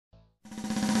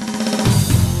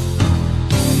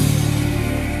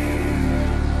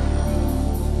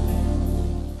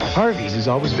Harvey's has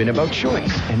always been about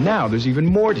choice, and now there's even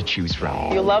more to choose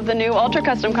from. You'll love the new Ultra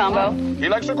Custom Combo. He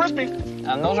likes the crispy.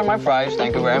 And those are my fries.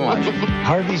 Thank you very much.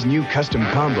 Harvey's new custom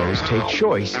combos take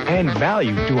choice and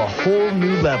value to a whole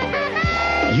new level.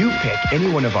 You pick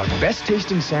any one of our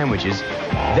best-tasting sandwiches,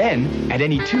 then add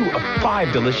any 2 of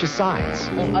 5 delicious sides.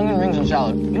 Those onion rings and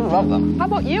salad. You love them. How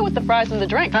about you with the fries and the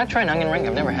drink? Can I try an onion ring?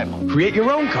 I've never had one. Create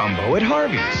your own combo at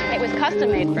Harvey's. It was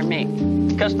custom made for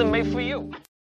me. Custom made for you.